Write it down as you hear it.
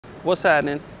What's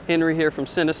happening? Henry here from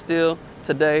CineStill.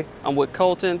 Today I'm with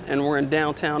Colton and we're in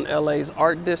downtown LA's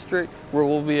Art District where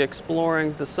we'll be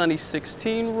exploring the Sunny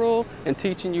 16 rule and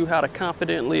teaching you how to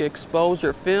confidently expose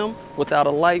your film without a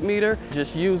light meter,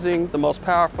 just using the most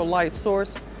powerful light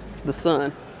source, the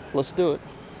sun. Let's do it.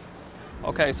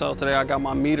 Okay, so today I got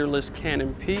my meterless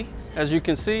Canon P. As you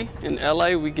can see, in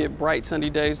LA, we get bright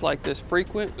sunny days like this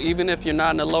frequent. Even if you're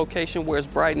not in a location where it's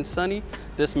bright and sunny,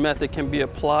 this method can be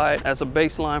applied as a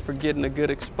baseline for getting a good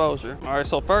exposure. All right,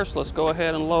 so first, let's go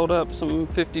ahead and load up some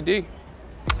 50D.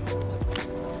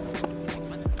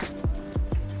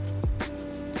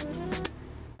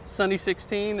 Sunny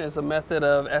 16 is a method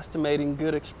of estimating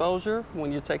good exposure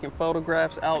when you're taking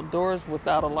photographs outdoors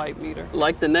without a light meter.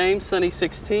 Like the name, Sunny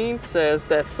 16 says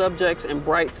that subjects in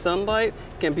bright sunlight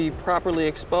can be properly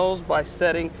exposed by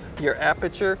setting your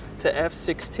aperture to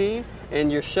f/16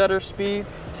 and your shutter speed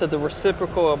to the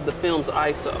reciprocal of the film's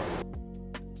ISO.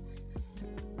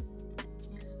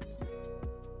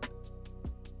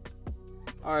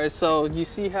 All right, so you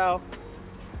see how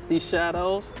these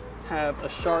shadows have a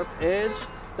sharp edge?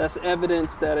 That's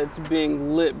evidence that it's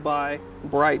being lit by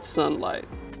bright sunlight.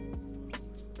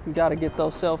 You gotta get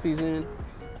those selfies in.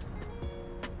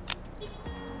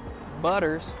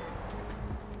 Butters.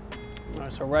 All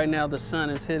right, so right now the sun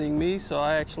is hitting me, so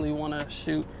I actually wanna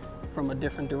shoot from a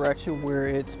different direction where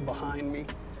it's behind me.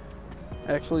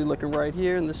 Actually looking right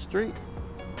here in the street.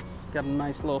 Got a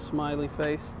nice little smiley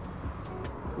face.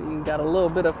 And got a little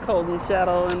bit of Colton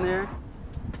shadow in there.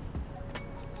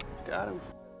 Got him.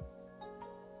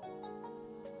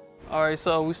 All right,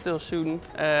 so we still shooting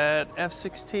at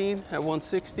f/16 at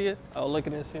 1/60th. Oh, look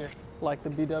at this here, like the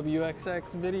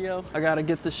BWXX video. I gotta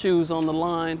get the shoes on the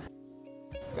line.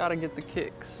 Gotta get the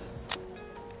kicks.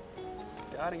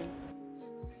 Got him.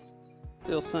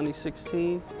 Still Sunny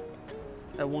 16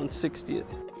 at 1/60th.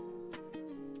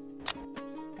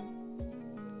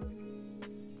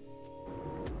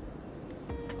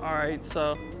 All right,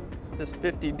 so this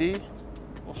 50D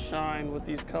will shine with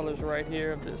these colors right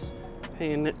here of this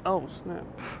painted, oh snap.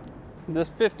 This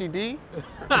 50D,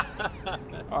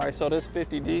 all right, so this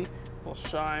 50D will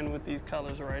shine with these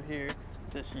colors right here,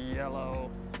 this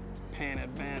yellow Pan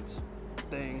Advance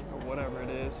thing or whatever it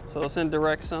is. So it's in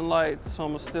direct sunlight, so I'm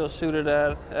gonna still shoot it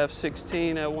at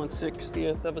f/16 at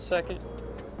 1/60th of a second.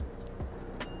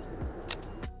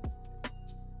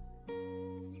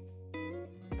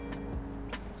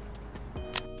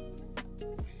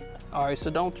 All right, so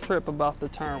don't trip about the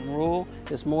term rule.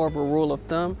 It's more of a rule of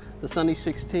thumb. The Sunny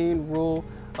 16 rule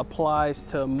applies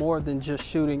to more than just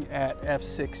shooting at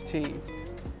f/16.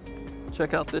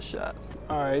 Check out this shot.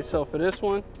 All right, so for this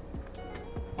one,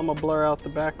 I'm gonna blur out the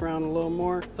background a little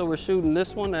more. So we're shooting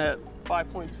this one at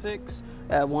 5.6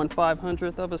 at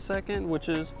 1/500th of a second, which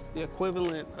is the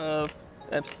equivalent of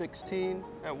f/16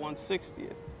 at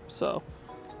 1/60th. So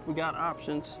we got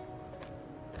options.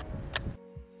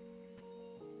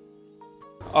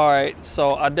 All right,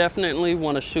 so I definitely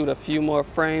want to shoot a few more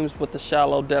frames with the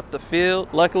shallow depth of field.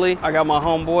 Luckily, I got my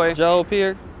homeboy Joe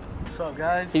here. What's up,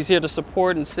 guys? He's here to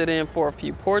support and sit in for a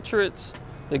few portraits.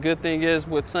 The good thing is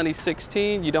with Sunny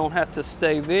 16, you don't have to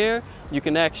stay there. You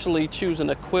can actually choose an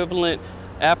equivalent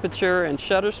aperture and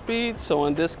shutter speed. So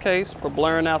in this case, for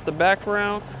blurring out the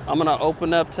background, I'm gonna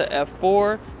open up to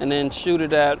f4 and then shoot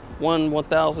it at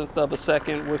 1/1000th of a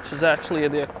second, which is actually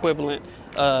the equivalent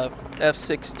of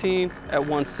f/16 at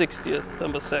 1/60th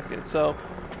of a second. So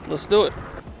let's do it.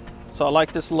 So I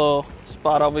like this little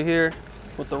spot over here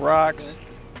with the rocks,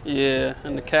 yeah,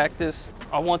 and the cactus.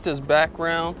 I want this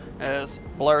background as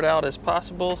blurred out as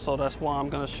possible, so that's why I'm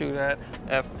gonna shoot at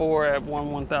f4 at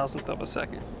 1/1000th of a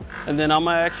second. And then I'm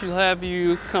gonna actually have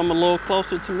you come a little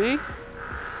closer to me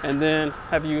and then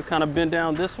have you kind of bend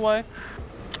down this way.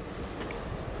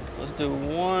 Let's do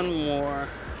one more.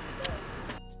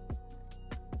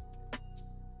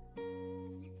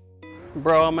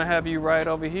 Bro, I'm gonna have you right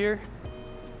over here.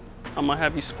 I'm gonna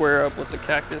have you square up with the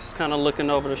cactus, kind of looking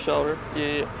over the shoulder.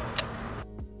 Yeah.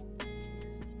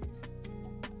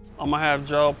 I'm gonna have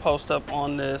Joe post up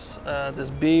on this this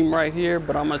beam right here,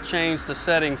 but I'm gonna change the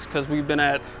settings because we've been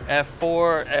at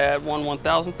f4 at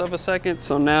 1/1000th of a second.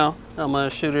 So now I'm gonna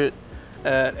shoot it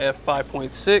at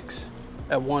f5.6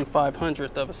 at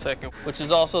 1/500th of a second, which is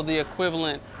also the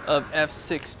equivalent of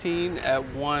f/16 at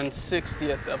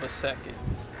 1/60th of a second.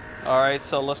 All right,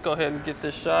 so let's go ahead and get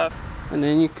this shot. And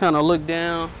then you kind of look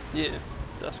down. Yeah,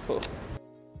 that's cool.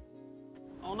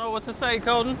 I don't know what to say,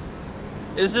 Colton.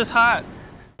 It's just hot.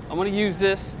 I'm gonna use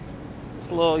this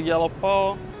little yellow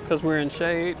pole because we're in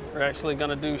shade. We're actually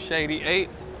gonna do Shady 8.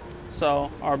 So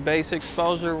our base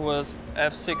exposure was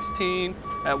f/16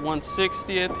 at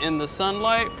 1/60th in the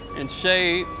sunlight. In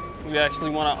shade, we actually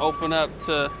want to open up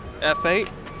to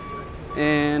f8,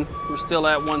 and we're still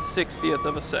at 1/60th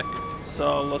of a second.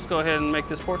 So let's go ahead and make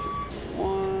this portrait.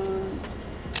 One,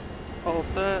 hold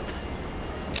that,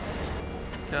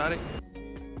 got it.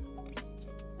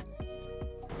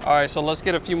 All right, so let's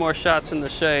get a few more shots in the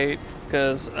shade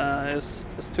because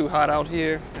it's too hot out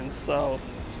here, and so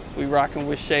we rocking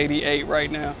with Shady 8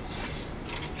 right now.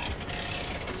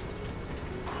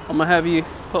 I'm gonna have you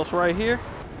post right here.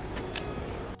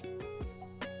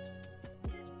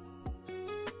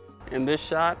 In this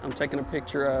shot, I'm taking a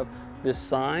picture of this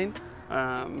sign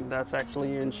that's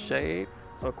actually in shade.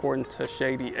 So according to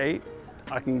Shady 8,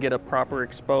 I can get a proper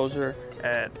exposure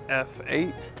at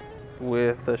f8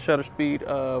 with a shutter speed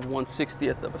of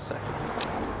 1/60th of a second.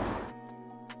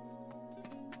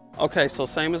 Okay, so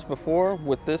same as before,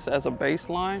 with this as a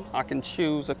baseline, I can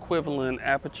choose equivalent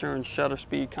aperture and shutter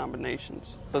speed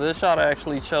combinations. For this shot, I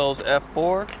actually chose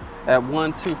f4 at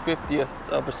 1/250th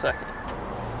of a second.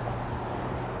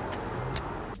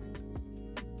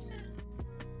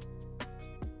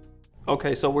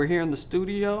 Okay, so we're here in the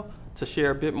studio to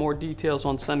share a bit more details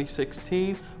on Sunny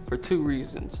 16 for two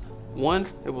reasons. One,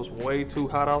 it was way too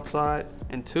hot outside,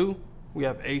 and two, we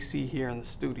have AC here in the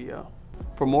studio.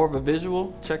 For more of a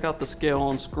visual, check out the scale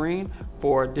on screen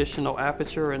for additional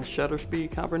aperture and shutter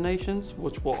speed combinations,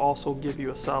 which will also give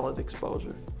you a solid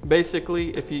exposure. Basically,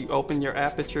 if you open your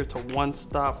aperture to 1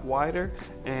 stop wider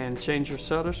and change your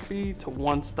shutter speed to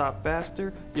 1 stop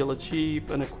faster, you'll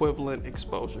achieve an equivalent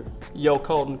exposure. Yo,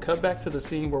 Colton, cut back to the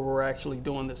scene where we're actually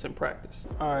doing this in practice.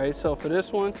 All right, so for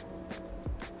this one,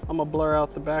 I'm gonna blur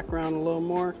out the background a little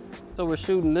more. So we're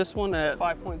shooting this one at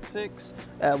 5.6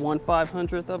 at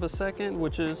 1/500th of a second,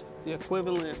 which is the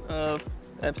equivalent of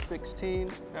f16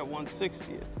 at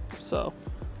 1/60th. So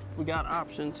we got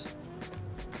options.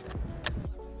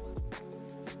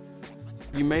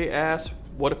 You may ask,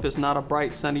 what if it's not a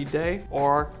bright sunny day,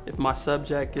 or if my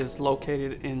subject is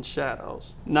located in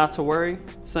shadows? Not to worry,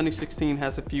 Sunny 16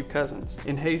 has a few cousins.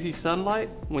 In hazy sunlight,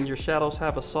 when your shadows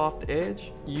have a soft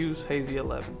edge, use Hazy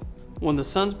 11. When the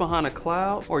sun's behind a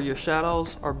cloud, or your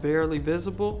shadows are barely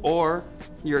visible, or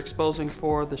you're exposing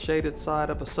for the shaded side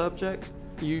of a subject,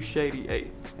 use Shady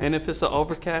 8. And if it's an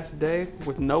overcast day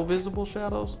with no visible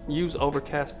shadows, use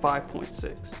Overcast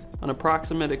 5.6. An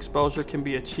approximate exposure can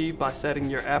be achieved by setting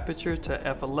your aperture to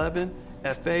f11,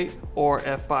 f8, or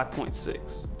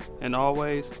f5.6. And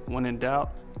always, when in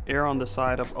doubt, err on the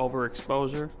side of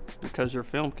overexposure because your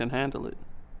film can handle it.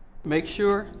 Make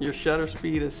sure your shutter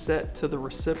speed is set to the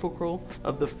reciprocal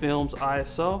of the film's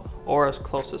ISO or as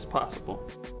close as possible.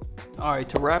 All right,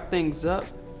 to wrap things up,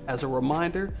 as a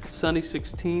reminder, Sunny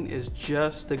 16 is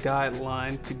just a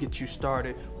guideline to get you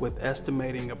started with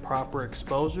estimating a proper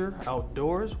exposure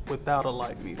outdoors without a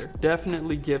light meter.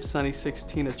 Definitely give Sunny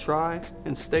 16 a try,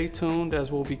 and stay tuned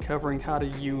as we'll be covering how to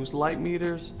use light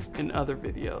meters in other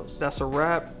videos. That's a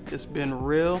wrap. It's been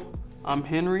real. I'm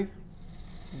Henry.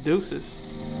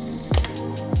 Deuces.